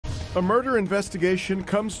A murder investigation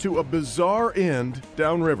comes to a bizarre end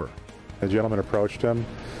downriver. The gentleman approached him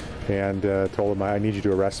and told him, "I need you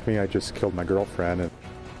to arrest me. I just killed my girlfriend."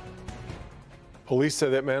 Police say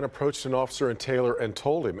that man approached an officer in Taylor and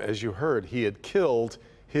told him, as you heard, he had killed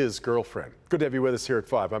his girlfriend. Good to have you with us here at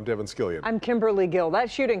 5. I'm Devin Skillian. I'm Kimberly Gill. That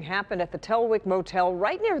shooting happened at the Telwick Motel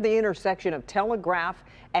right near the intersection of Telegraph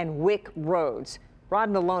and Wick Roads. Rod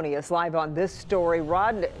Maloney is live on this story.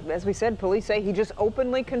 Rod, as we said, police say he just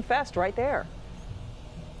openly confessed right there.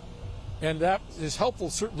 And that is helpful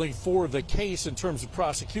certainly for the case in terms of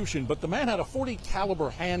prosecution, but the man had a .40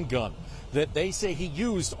 caliber handgun that they say he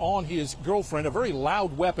used on his girlfriend, a very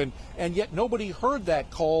loud weapon, and yet nobody heard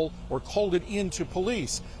that call or called it in to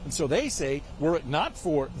police. And so they say, were it not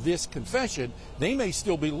for this confession, they may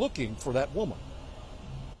still be looking for that woman.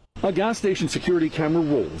 A gas station security camera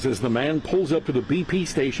rolls as the man pulls up to the BP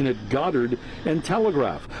station at Goddard and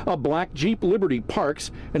Telegraph. A black Jeep Liberty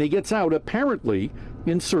parks and he gets out, apparently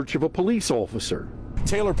in search of a police officer.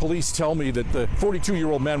 Taylor police tell me that the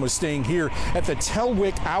 42-year-old man was staying here at the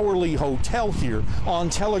Telwick Hourly Hotel here on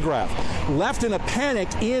Telegraph, left in a panic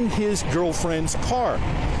in his girlfriend's car.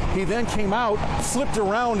 He then came out, flipped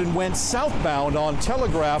around, and went southbound on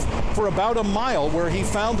Telegraph for about a mile, where he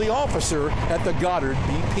found the officer at the Goddard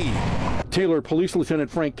BP. Taylor Police Lieutenant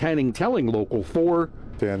Frank Canning telling Local 4.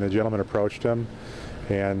 And the gentleman approached him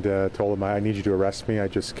and told him, "I need you to arrest me. I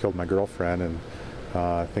just killed my girlfriend." And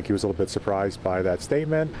I think he was a little bit surprised by that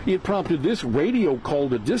statement. It prompted this radio call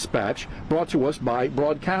to dispatch, brought to us by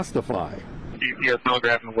Broadcastify. GPS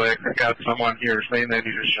Telegraph and Wick. I got someone here saying that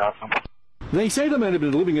he just shot someone. They say the man had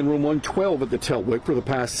been living in room 112 at the Telwick for the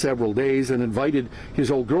past several days and invited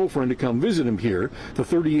his old girlfriend to come visit him here. The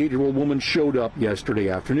 38-year-old woman showed up yesterday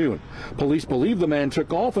afternoon. Police believe the man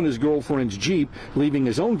took off in his girlfriend's Jeep, leaving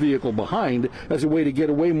his own vehicle behind as a way to get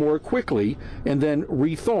away more quickly, and then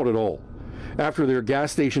rethought it all. After their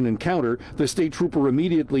gas station encounter, the state trooper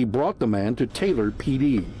immediately brought the man to Taylor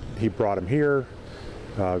PD. He brought him here.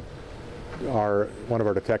 One of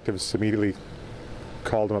our detectives immediately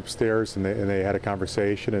called him upstairs, and they had a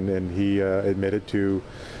conversation, and he admitted to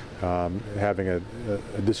having a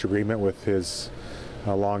disagreement with his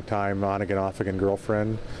longtime on-again, off-again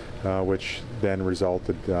girlfriend, which then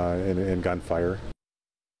resulted in gunfire.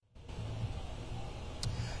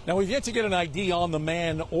 Now, we've yet to get an ID on the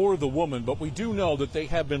man or the woman, but we do know that they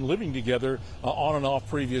have been living together on and off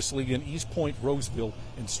previously in East Point, Roseville,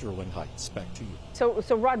 and Sterling Heights. Back to you.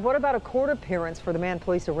 So Rod, what about a court appearance for the man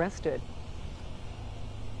police arrested?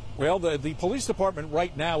 Well, the police department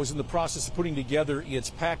right now is in the process of putting together its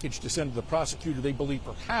package to send to the prosecutor. They believe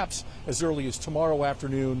perhaps as early as tomorrow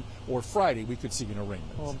afternoon or Friday we could see an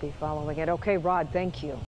arraignment. We'll be following it. Okay, Rod, thank you.